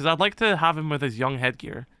for me because I'd like to have him with his young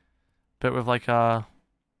headgear, but with like a,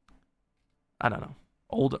 I don't know,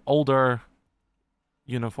 older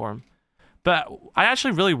uniform. But I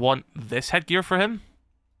actually really want this headgear for him.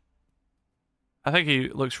 I think he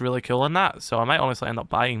looks really cool in that, so I might honestly end up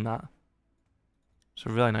buying that. It's a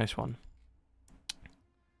really nice one.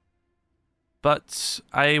 But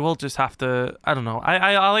I will just have to, I don't know.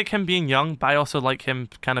 I like him being young, but I also like him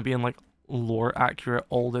kind of being like lore accurate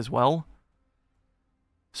old as well.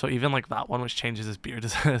 So even like that one, which changes his beard,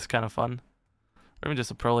 is kind of fun. Or even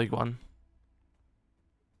just a Pro League one.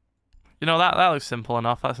 You know, that looks simple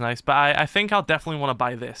enough. That's nice. But I think I'll definitely want to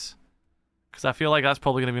buy this, because I feel like that's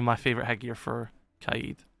probably going to be my favorite headgear for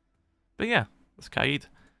Kaid. But yeah, that's Kaid.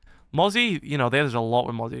 Mozzie, you know, there's a lot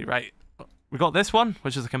with Mozzie, right? We got this one,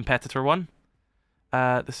 which is a competitor one.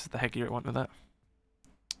 This is the headgear I want with it.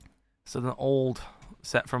 So an old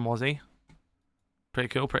set from Mozzie. Pretty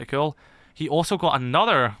cool, pretty cool. He also got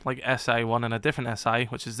another like SI one and a different SI,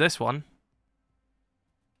 which is this one.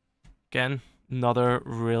 Again, another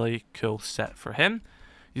really cool set for him.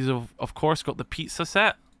 He's of course got the pizza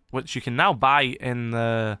set, which you can now buy in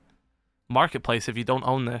the marketplace if you don't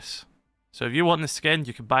own this. So if you want the skin,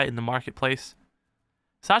 you can buy it in the marketplace.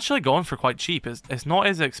 It's actually going for quite cheap. It's not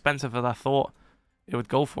as expensive as I thought it would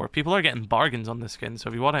go for. People are getting bargains on this skin, so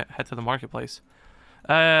if you want to head to the marketplace.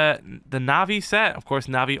 The Navi set, of course,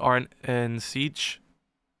 Navi aren't in Siege,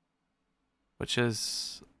 which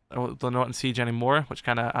is, they're not in Siege anymore, which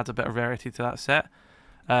kind of adds a bit of rarity to that set.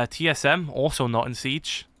 TSM, also not in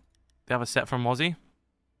Siege. They have a set from Mozzie,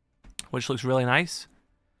 which looks really nice.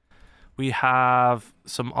 We have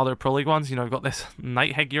some other Pro League ones. You know, we've got this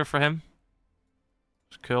Night Headgear for him.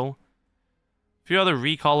 It's cool. A few other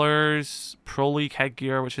recolors. Pro League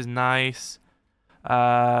headgear, which is nice. Did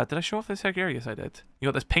I show off this headgear? Yes, I did. You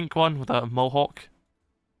got this pink one with a mohawk.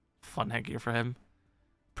 Fun headgear for him.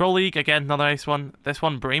 Pro League, again, another nice one. This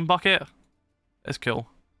one, Brain Bucket, is cool.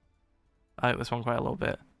 I like this one quite a little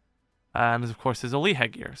bit. And of course, there's elite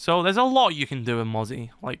headgear. So there's a lot you can do in Mozzie.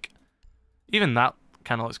 Like, even that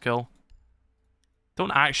kind of looks cool.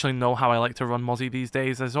 Don't actually know how I like to run Mozzie these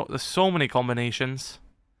days. There's so many combinations.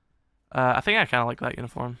 I think I kind of like that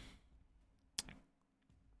uniform.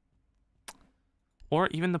 Or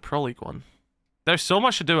even the Pro League one. There's so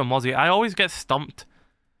much to do with Mozzie. I always get stumped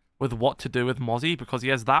with what to do with Mozzie because he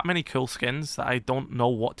has that many cool skins that I don't know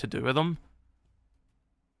what to do with them.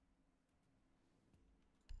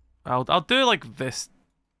 I'll do like this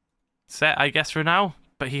set, I guess, for now.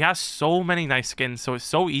 But he has so many nice skins, so it's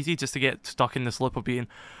so easy just to get stuck in this loop of being,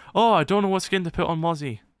 oh, I don't know what skin to put on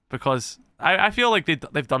Mozzie. Because I feel like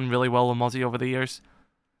they've done really well with Mozzie over the years.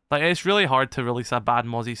 Like, it's really hard to release a bad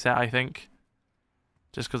Mozzie set, I think.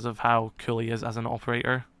 Just because of how cool he is as an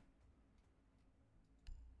operator.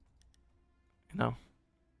 You know.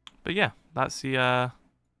 But yeah, that's the,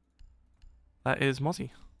 that is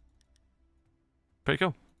Mozzie. Pretty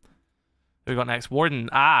cool. We got next, Warden.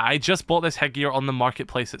 Ah, I just bought this headgear on the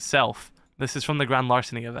marketplace itself. This is from the Grand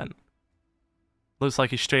Larceny event. Looks like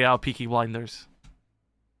he's straight out of Peaky Blinders.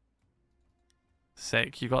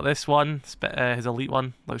 Sick. You got this one, his elite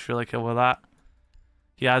one. Looks really cool with that.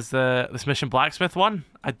 He has this mission blacksmith one.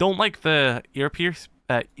 I don't like the earpiece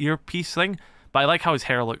thing, but I like how his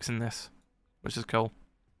hair looks in this, which is cool.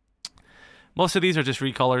 Most of these are just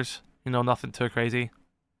recolors, you know, nothing too crazy.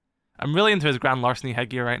 I'm really into his Grand Larceny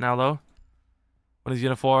headgear right now, though. On his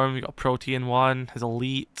uniform, you got Protean one, his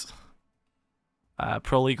Elite.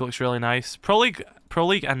 Pro League looks really nice. Pro League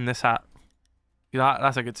and this hat. You know,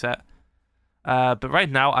 that's a good set. But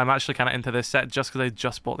right now, I'm actually kind of into this set just because I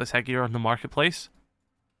just bought this headgear on the marketplace.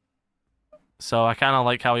 So I kind of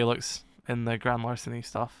like how he looks in the Grand Larceny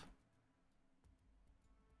stuff.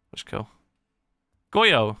 Which is cool.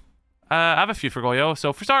 Goyo. I have a few for Goyo.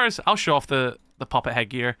 So for starters, I'll show off the puppet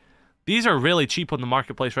headgear. These are really cheap on the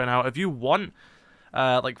marketplace right now. If you want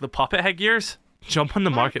like the puppet headgears, jump on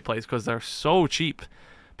the marketplace because they're so cheap.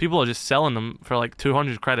 People are just selling them for like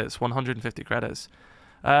 200 credits, 150 credits.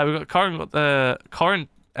 We've got the current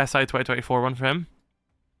SI 2024 one for him,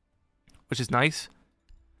 which is nice.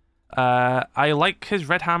 I like his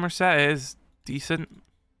redhammer set. It is decent.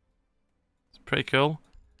 It's pretty cool.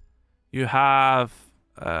 You have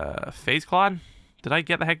FaZe Clan. Did I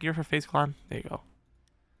get the headgear for FaZe Clan? There you go.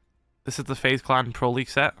 This is the FaZe Clan Pro League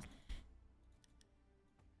set.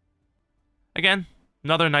 Again,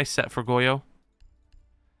 another nice set for Goyo.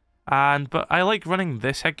 But I like running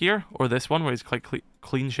this headgear, or this one, where he's quite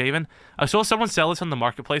clean shaven. I saw someone sell this on the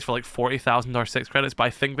marketplace for like 40,000 or 6 credits, but I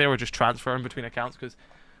think they were just transferring between accounts, because,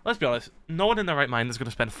 let's be honest, no one in their right mind is going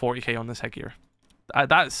to spend 40k on this headgear.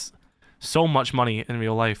 That's so much money in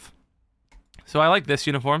real life. So I like this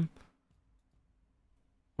uniform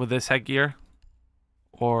with this headgear,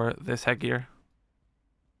 or this headgear.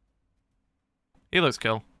 He looks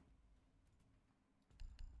cool.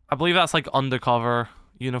 I believe that's like undercover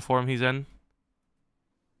uniform he's in.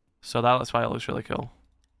 So that's why it looks really cool.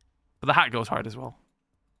 But the hat goes hard as well.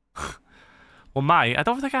 Well, I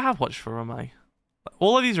don't think I have much for Romai.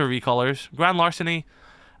 All of these are recolors. Grand Larceny,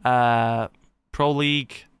 Pro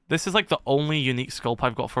League. This is like the only unique sculpt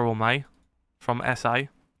I've got for Romai from SI.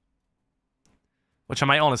 Which I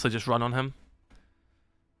might honestly just run on him.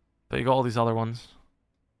 But you got all these other ones.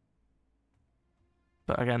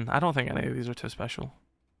 But again, I don't think any of these are too special.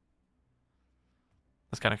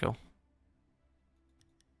 That's kind of cool.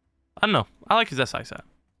 I don't know. I like his SI set.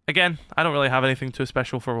 Again, I don't really have anything too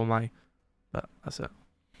special for Romai. But that's it.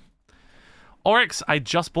 Oryx, I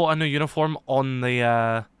just bought a new uniform on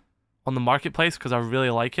the marketplace because I really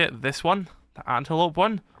like it. This one, the Antelope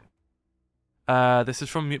one. This is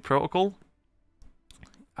from Mute Protocol.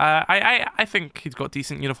 I think he's got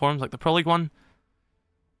decent uniforms, like the Pro League one.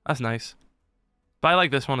 That's nice. But I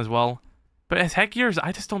like this one as well. But his headgears,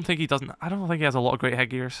 I just don't think he doesn't. I don't think he has a lot of great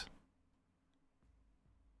headgears.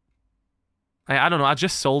 I don't know. I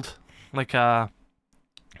just sold like a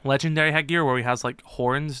legendary headgear where he has like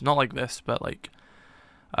horns, not like this, but like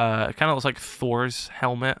it kind of looks like Thor's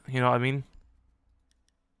helmet. You know what I mean?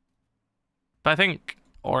 But I think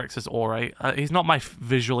Oryx is all right. He's not my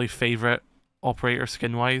visually favorite operator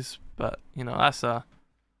skin wise, but you know that's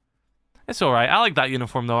it's all right. I like that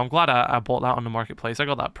uniform though. I'm glad I bought that on the marketplace. I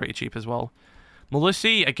got that pretty cheap as well.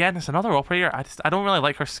 Melusi, again, it's another operator. I don't really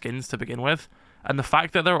like her skins to begin with, and the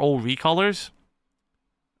fact that they're all recolors.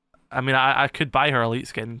 I mean, I could buy her elite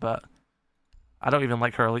skin, but I don't even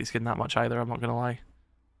like her elite skin that much either. I'm not gonna lie.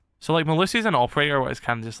 So like Melusi's an operator where it's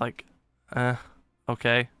kind of just like,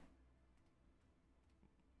 okay.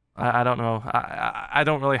 I don't know. I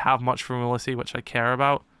don't really have much for Melusi which I care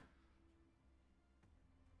about.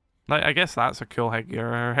 Like, I guess that's a cool headgear.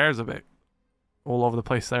 Her hair's a bit all over the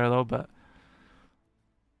place there though, but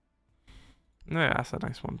yeah, that's a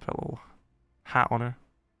nice one. Put a little hat on her,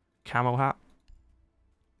 camo hat.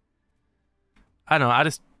 I don't know. I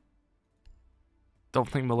just don't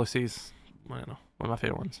think Melusi's, I don't know, one of my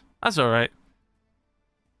favorite ones. That's all right.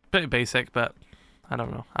 Bit basic, but I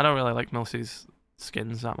don't know. I don't really like Melusi's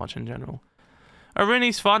skins that much in general.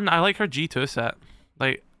 Aruni's fun. I like her G2 set.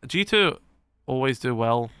 Like G2 always do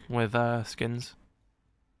well with skins.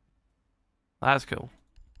 That's cool.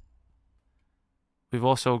 We've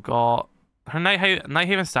also got her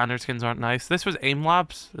Nighthaven standard skins aren't nice. This was Aim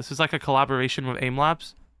Labs. This is like a collaboration with Aim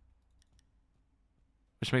Labs,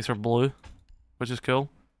 which makes her blue, which is cool.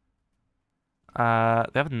 They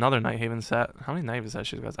have another Nighthaven set. How many Nighthaven sets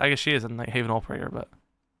she got? I guess she is a Nighthaven operator, but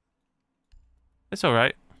it's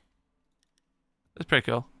alright. It's pretty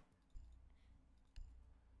cool.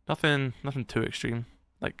 Nothing too extreme.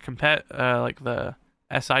 Like like the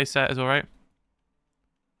SI set is alright.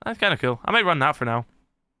 That's kind of cool. I might run that for now.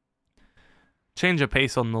 Change of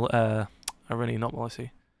pace on the Aruni, not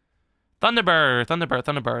Melusi.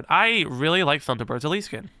 Thunderbird. I really like Thunderbird's elite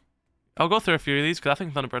skin. I'll go through a few of these because I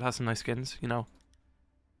think Thunderbird has some nice skins, you know.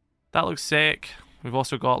 That looks sick. We've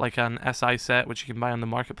also got like an SI set, which you can buy on the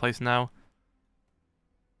marketplace now.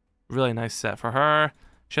 Really nice set for her.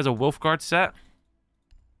 She has a wolfguard set,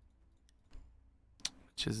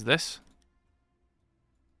 which is this.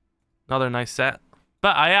 Another nice set.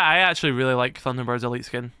 But I actually really like Thunderbird's elite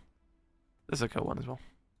skin. This is a cool one as well.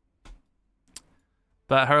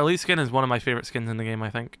 But her elite skin is one of my favorite skins in the game, I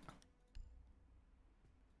think.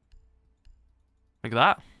 Like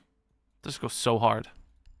that. Just goes so hard.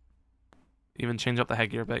 Even change up the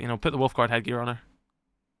headgear a bit. You know, put the wolfguard headgear on her.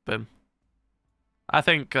 Boom. I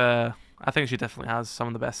think she definitely has some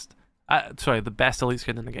of the best... the best elite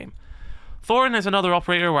skin in the game. Thorn is another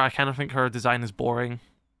operator where I kind of think her design is boring.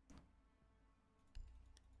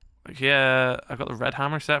 Like, yeah, I've got the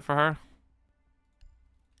redhammer set for her,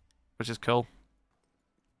 which is cool.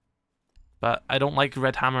 But I don't like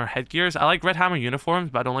redhammer headgears. I like redhammer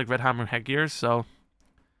uniforms, but I don't like redhammer headgears, so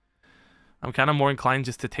I'm kind of more inclined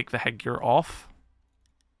just to take the headgear off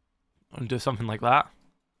and do something like that,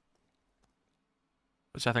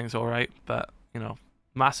 which I think is alright, but, you know,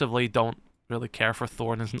 massively don't really care for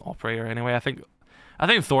Thorn as an operator anyway. I think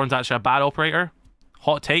Thorn's actually a bad operator.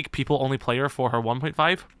 Hot take, people only play her for her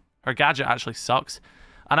 1.5. Her gadget actually sucks,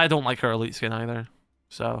 and I don't like her elite skin either,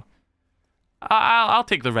 so I'll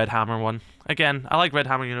take the redhammer one. Again, I like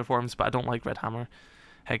redhammer uniforms, but I don't like redhammer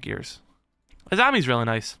headgears. Azami's really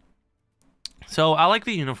nice. So I like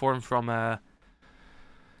the uniform from what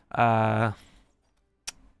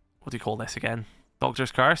do you call this again?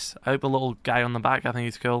 Doctor's Curse. I like the little guy on the back. I think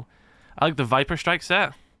he's cool. I like the viperstrike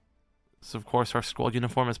set. So of course her squad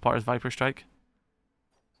uniform is part of viperstrike.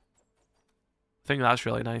 I think that's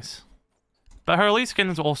really nice. But her elite skin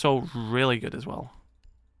is also really good as well.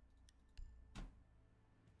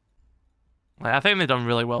 Like, I think they've done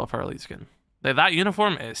really well with her elite skin. Like, that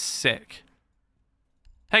uniform is sick.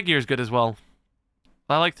 Headgear is good as well.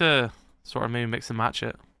 I like to sort of maybe mix and match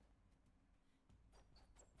it.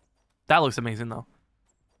 That looks amazing though.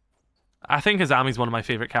 I think Azami's one of my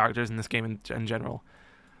favorite characters in this game in general.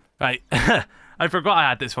 Right. I forgot I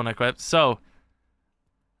had this one equipped. So,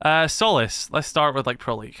 Solace. Let's start with like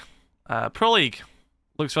Pro League. Pro League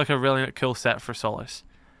looks like a really cool set for Solace.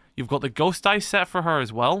 You've got the ghosteyes set for her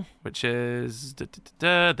as well, which is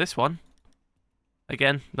this one.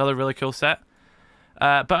 Again, another really cool set.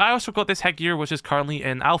 But I also got this headgear, which is currently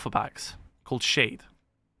in alpha packs, called Shade,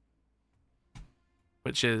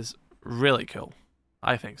 which is really cool.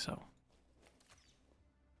 I think so.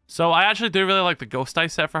 So I actually do really like the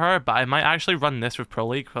ghosteyes set for her, but I might actually run this with Pro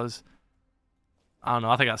League because I don't know.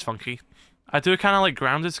 I think that's funky. I do kind of like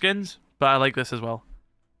grounded skins, but I like this as well.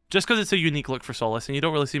 Just because it's a unique look for Solace, and you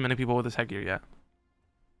don't really see many people with this headgear yet.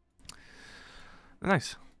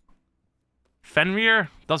 Nice. Fenrir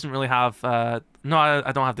doesn't really have... no,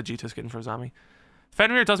 I don't have the G2 skin for Azami.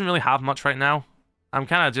 Fenrir doesn't really have much right now. I'm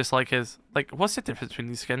kind of just like his... Like, what's the difference between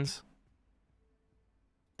these skins?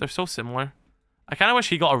 They're so similar. I kind of wish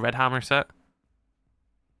he got a redhammer set.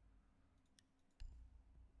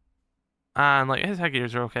 And, like, his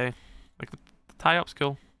headgears are okay. Like, the tie-up's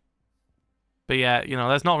cool. But yeah, you know,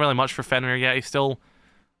 there's not really much for Fenrir yet. He's still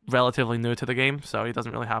relatively new to the game, so he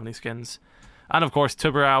doesn't really have any skins. And of course,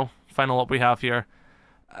 Tubarão, final up we have here.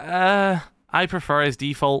 I prefer his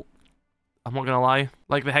default. I'm not gonna lie.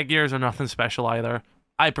 Like, the headgears are nothing special either.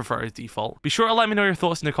 I prefer his default. Be sure to let me know your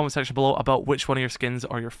thoughts in the comment section below about which one of your skins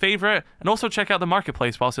are your favorite, and also check out the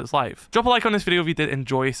marketplace whilst it's live. Drop a like on this video if you did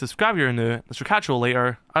enjoy, subscribe if you're new, and we'll catch you all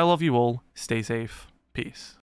later. I love you all, stay safe, peace.